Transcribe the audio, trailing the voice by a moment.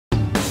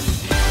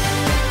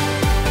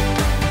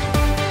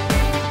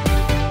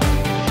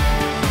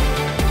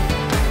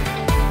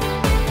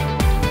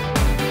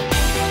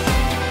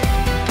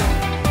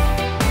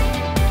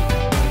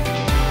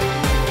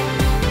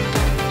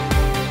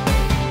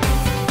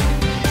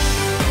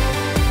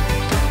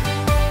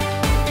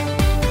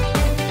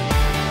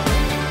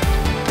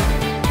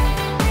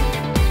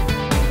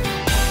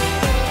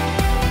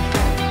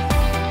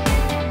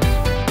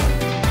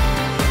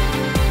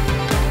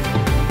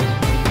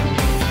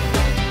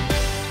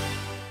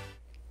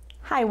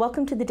Hi,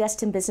 welcome to the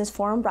Destin Business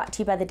Forum, brought to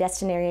you by the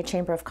Destin Area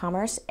Chamber of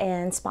Commerce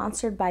and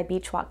sponsored by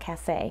Beach Walk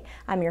Cafe.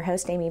 I'm your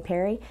host, Amy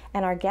Perry,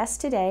 and our guests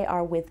today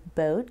are with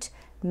BOTE,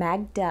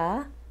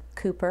 Magda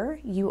Cooper.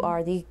 You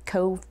are the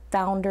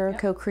co-founder,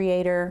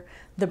 co-creator,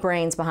 the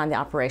brains behind the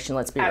operation,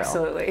 let's be real.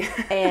 Absolutely.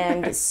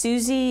 And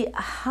Susie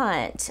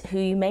Hunt, who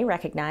you may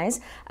recognize.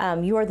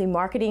 You are the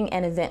marketing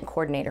and event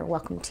coordinator.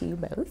 Welcome to you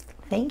both.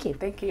 Thank you.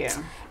 Thank you.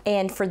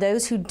 And for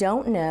those who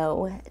don't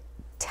know,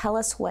 tell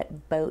us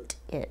what BOTE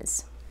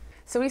is.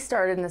 So we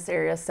started in this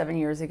area 7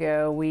 years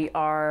ago. We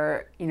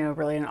are,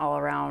 really an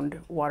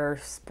all-around water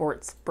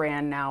sports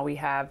brand now. We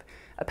have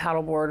a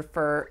paddleboard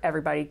for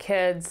everybody,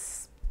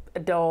 kids,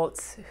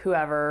 adults,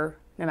 whoever,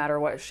 no matter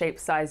what shape,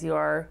 size you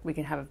are, we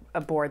can have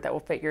a board that will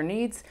fit your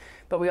needs.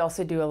 But we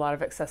also do a lot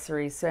of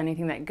accessories. So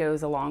anything that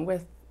goes along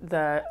with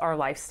our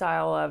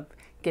lifestyle of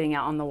getting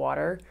out on the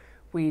water,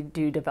 we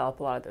do develop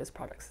a lot of those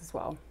products as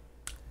well.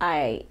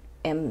 I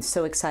am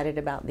so excited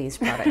about these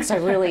products. I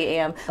really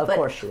am. Of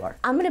course you are.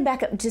 I'm going to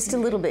back up just a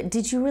little bit.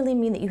 Did you really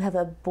mean that you have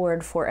a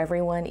board for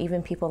everyone,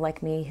 even people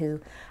like me who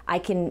I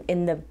can,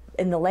 in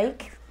the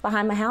lake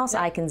behind my house,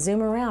 I can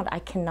zoom around. I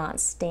cannot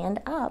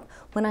stand up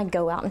when I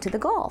go out into the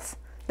Gulf.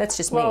 That's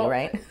just me,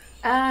 right?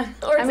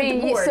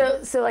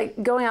 So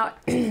like going out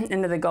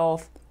into the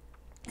Gulf,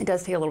 it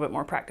does take a little bit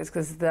more practice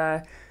because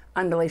the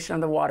undulation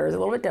of the water is a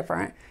little bit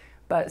different.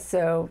 But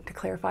so to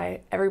clarify,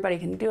 everybody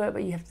can do it,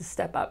 but you have to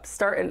step up.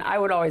 And I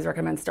would always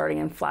recommend starting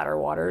in flatter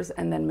waters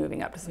and then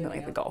moving up to something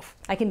like the Gulf.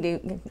 I can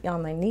do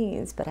on my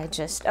knees, but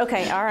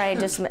okay, all right,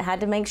 just had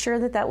to make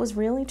sure that was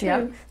really true.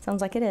 Yep.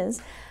 Sounds like it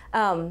is.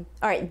 All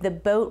right, the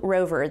BOTE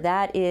Rover,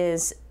 that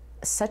is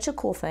such a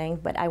cool thing,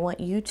 but I want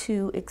you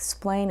to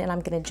explain, and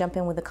I'm going to jump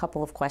in with a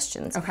couple of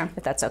questions,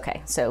 if that's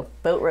okay. So,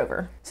 BOTE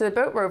Rover. So the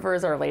BOTE Rover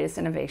is our latest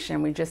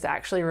innovation. We just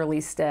actually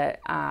released it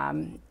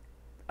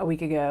a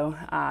week ago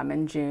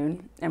in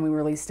June, and we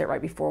released it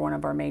right before one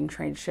of our main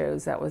trade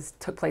shows that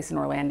took place in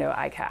Orlando,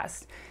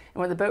 ICAST.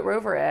 And what the BOTE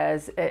Rover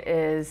is, it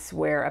is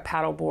where a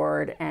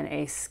paddleboard and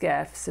a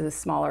skiff, so the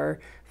smaller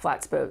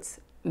flats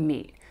boats,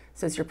 meet.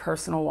 So it's your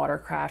personal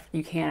watercraft.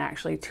 You can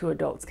actually, 2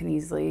 adults can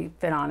easily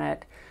fit on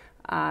it,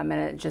 and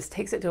it just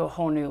takes it to a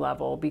whole new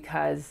level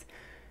because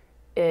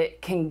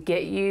it can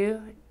get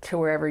you to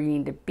wherever you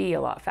need to be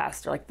a lot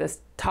faster. Like this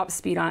top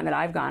speed on it that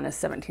I've gone is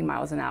 17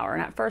 miles an hour.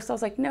 And at first I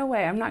was like, no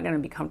way, I'm not gonna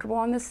be comfortable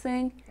on this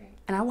thing.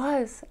 And I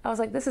was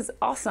like, this is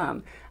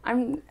awesome. I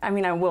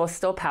will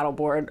still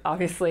paddleboard,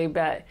 obviously,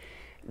 but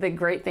the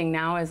great thing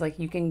now is like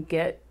you can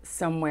get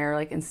somewhere,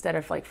 like instead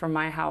of like from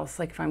my house,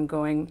 like if I'm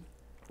going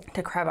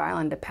to Crab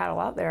Island to paddle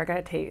out there,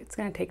 it's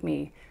gonna take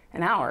me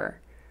an hour.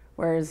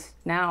 Whereas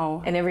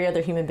now, and every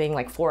other human being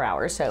like 4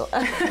 hours, so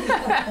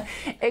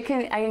I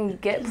can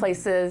get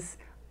places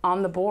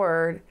on the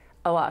board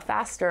a lot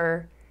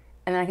faster,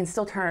 and then I can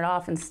still turn it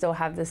off and still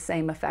have the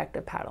same effect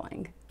of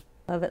paddling.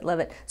 Love it, love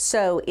it.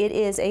 So it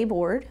is a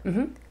board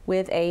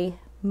with a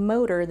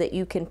motor that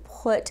you can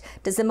put.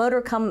 Does the motor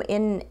come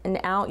in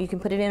and out? You can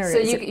put it in, or so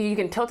you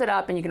can tilt it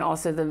up, and you can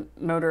also, the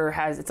motor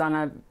it's on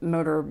a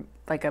motor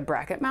like a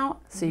bracket mount,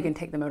 so you can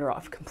take the motor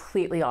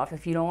completely off.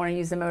 If you don't want to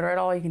use the motor at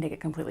all, you can take it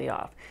completely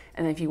off.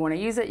 And if you want to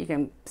use it, you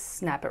can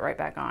snap it right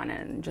back on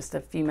in just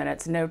a few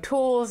minutes. No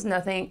tools,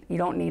 nothing. You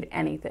don't need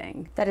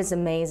anything. That is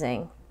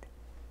amazing.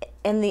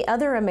 And the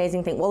other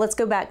amazing thing, well, let's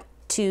go back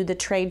to the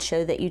trade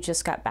show that you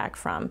just got back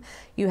from.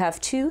 You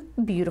have 2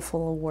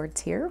 beautiful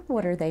awards here.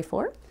 What are they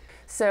for?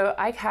 So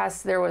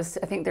ICAST,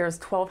 I think there was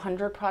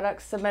 1,200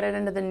 products submitted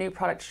into the new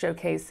product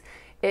showcase.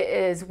 It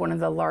is one of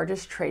the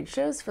largest trade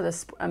shows for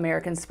the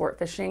American sport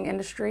fishing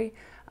industry.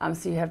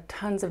 So you have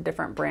tons of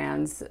different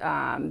brands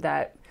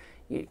that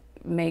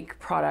make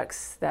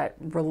products that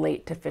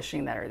relate to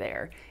fishing that are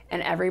there.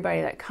 And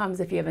everybody that comes,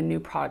 if you have a new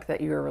product that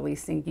you are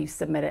releasing, you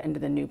submit it into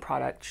the new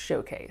product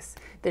showcase.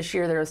 This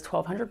year there was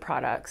 1,200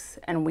 products,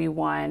 and we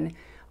won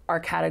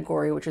our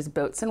category, which is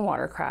Boats and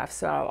Watercraft.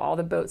 So out of all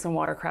the boats and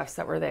watercrafts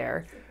that were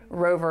there,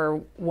 Rover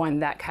won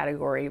that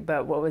category.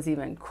 But what was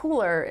even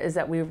cooler is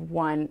that we've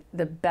won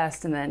the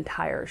best in the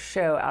entire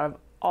show out of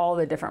all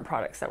the different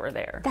products that were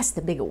there. That's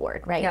the big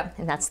award, right? Yeah.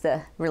 And that's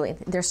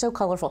they're so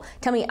colorful.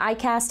 Tell me,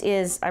 ICAST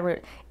is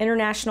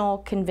International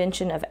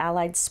Convention of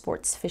Allied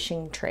Sports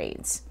Fishing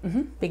Trades.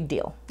 Big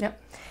deal.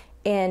 Yep.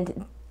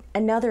 And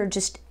another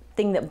just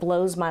thing that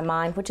blows my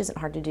mind, which isn't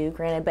hard to do,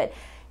 granted, but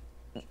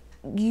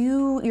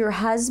your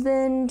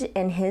husband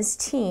and his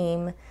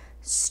team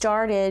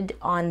started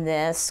on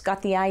this,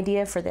 got the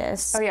idea for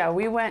this. Oh yeah,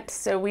 we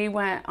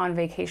went on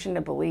vacation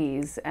to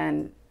Belize,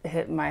 and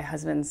my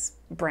husband's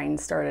brain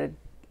started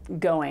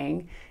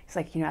going. He's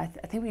like, I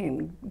think we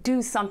can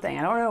do something.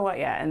 I don't know what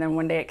yet. And then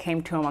one day it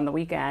came to him on the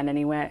weekend, and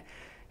he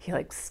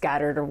like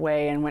scattered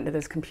away and went to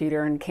this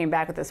computer and came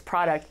back with this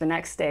product. The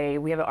next day,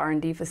 we have an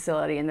R&D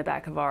facility in the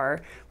back of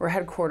we're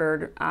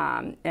headquartered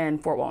in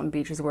Fort Walton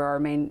Beach, is where our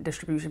main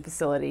distribution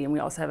facility, and we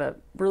also have a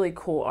really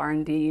cool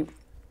R&D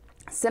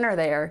center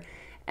there.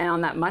 And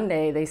on that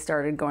Monday, they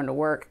started going to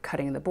work,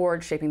 cutting the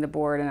board, shaping the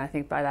board, and I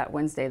think by that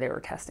Wednesday, they were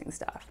testing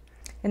stuff.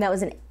 And that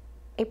was an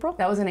April?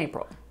 That was in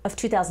April. Of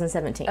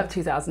 2017. Of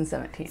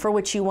 2017. For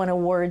which you won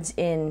awards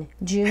in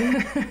June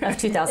of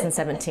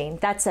 2017.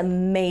 That's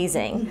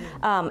amazing.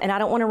 And I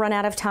don't want to run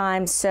out of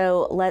time,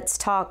 so let's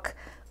talk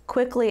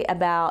quickly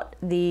about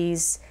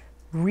these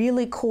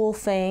really cool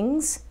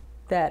things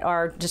that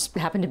are just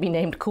happen to be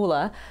named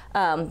Kula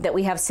that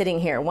we have sitting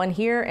here. One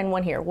here and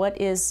one here. What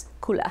is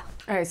Kula?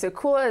 All right, so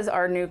Kula is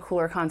our new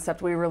cooler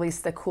concept. We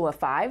released the Kula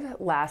 5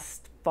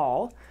 last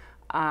fall.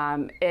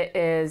 It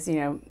is,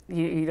 you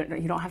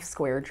don't have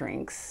square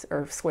drinks,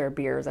 or square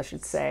beers, I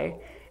should say.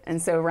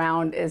 And so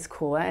round is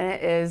Kula,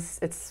 and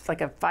it's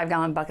like a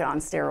 5-gallon bucket on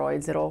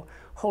steroids. It'll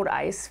hold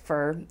ice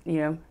for,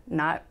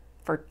 not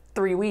for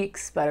 3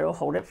 weeks, but it'll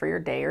hold it for your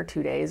day or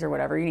 2 days or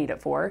whatever you need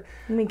it for.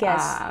 Let me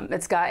guess.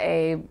 It's got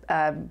a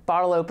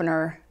bottle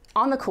opener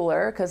on the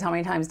cooler, because how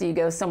many times do you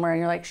go somewhere and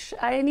you're like,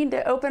 I need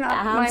to open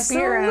up my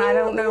beer and I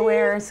don't know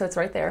where, so it's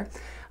right there.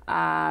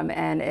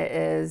 And it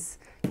is,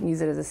 you can use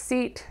it as a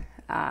seat.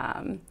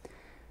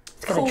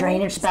 It's got a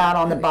drainage spout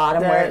on the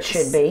bottom where it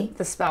should be.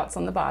 The spout's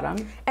on the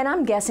bottom. And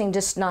I'm guessing,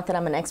 just not that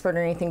I'm an expert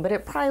or anything, but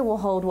it probably will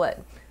hold, what,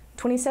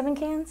 27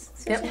 cans?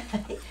 Yep,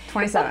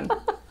 27.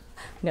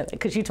 No,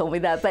 because you told me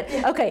that, but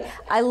okay,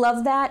 I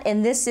love that.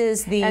 And this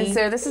is the... And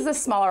so this is a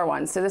smaller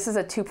one. So this is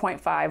a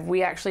 2.5.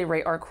 We actually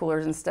rate our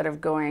coolers, instead of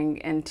going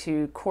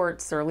into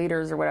quarts or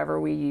liters or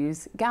whatever, we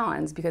use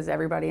gallons, because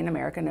everybody in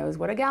America knows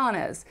what a gallon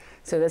is.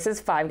 So this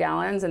is 5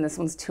 gallons and this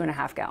one's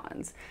 2.5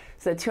 gallons.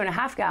 So the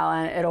 2.5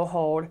 gallon, it'll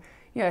hold,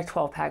 a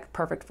 12-pack,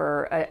 perfect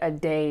for a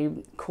day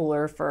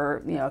cooler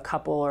for, a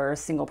couple or a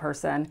single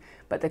person.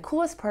 But the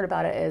coolest part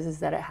about it is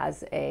that it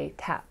has a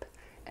tap.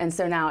 And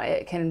so now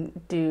it can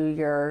do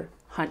your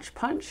hunch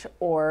punch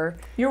or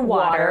your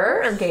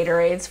water or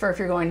Gatorades for if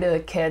you're going to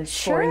the kids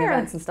sporting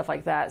events and stuff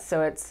like that.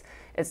 So it's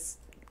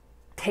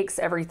takes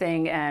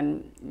everything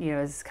and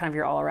is kind of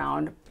your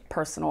all-around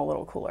personal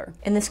little cooler.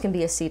 And this can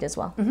be a seat as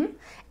well. Mm-hmm.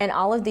 And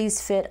all of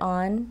these fit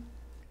on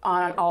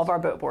all of our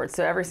boat boards.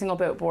 So every single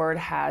boat board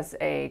has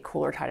a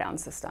cooler tie-down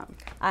system.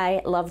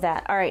 I love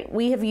that. All right,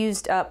 we have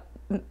used up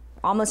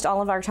almost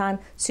all of our time.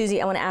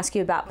 Susie, I want to ask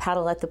you about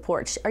Paddle at the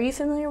Porch. Are you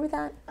familiar with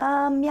that?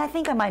 Yeah, I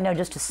think I might know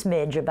just a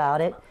smidge about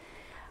it.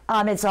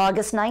 It's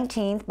August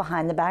 19th,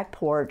 behind the back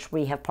porch.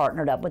 We have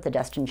partnered up with the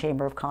Destin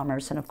Chamber of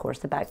Commerce and, of course,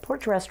 the Back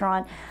Porch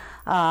Restaurant.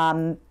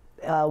 A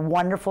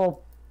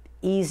wonderful,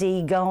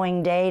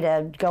 easy-going day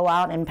to go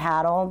out and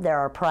paddle. There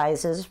are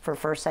prizes for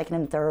first, second,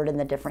 and third in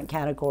the different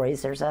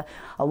categories. There's a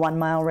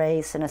 1-mile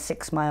race and a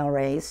 6-mile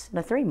race and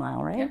a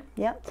 3-mile, right?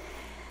 Yep.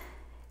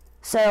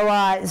 So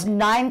it's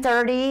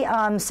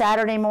 9:30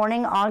 Saturday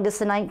morning, August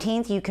the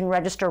 19th. You can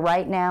register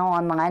right now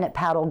online at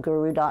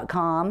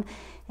paddleguru.com.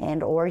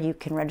 Or you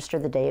can register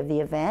the day of the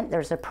event.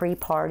 There's a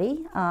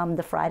pre-party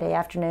the Friday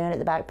afternoon at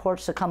the back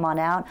porch, so come on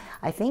out.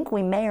 I think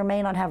we may or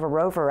may not have a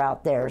Rover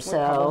out there. So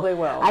we probably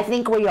will. I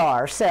think we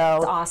are. So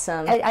that's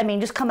awesome. I mean,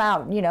 just come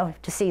out,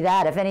 to see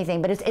that, if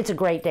anything. But it's a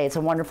great day. It's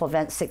a wonderful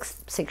event.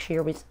 Six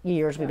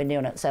years we've been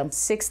doing it. So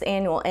 6th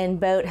annual,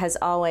 and BOTE has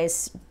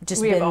always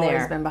just been there. We've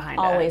always been behind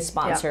it. Always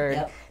sponsored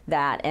Yep.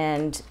 that.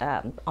 And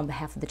on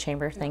behalf of the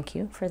Chamber, thank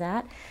you for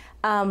that.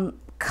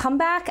 Come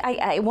back,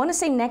 I want to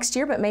say next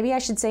year, but maybe I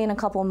should say in a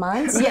couple of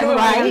months. Yeah,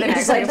 right.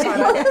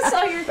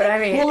 But I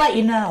mean, we'll let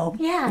you know.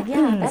 Yeah.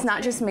 It's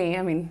not just me.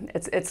 I mean,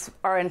 it's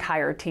our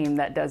entire team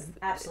that does.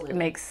 Absolutely.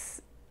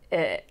 Makes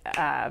it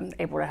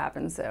able to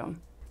happen. So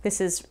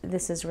this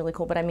is really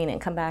cool. But I mean,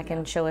 and come back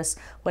and show us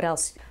what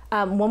else.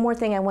 One more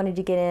thing I wanted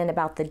to get in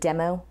about the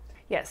demo.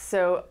 Yes.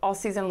 So all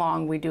season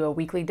long, we do a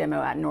weekly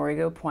demo at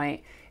Norigo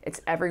Point.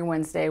 It's every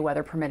Wednesday,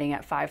 weather permitting,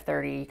 at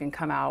 5:30. You can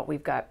come out.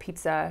 We've got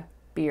pizza,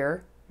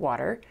 beer,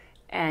 water,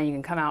 and you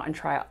can come out and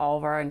try all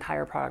of our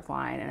entire product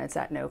line, and it's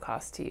at no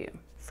cost to you.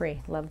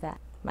 Free. Love that.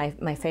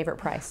 My favorite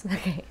price.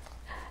 Okay.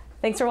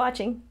 Thanks for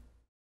watching.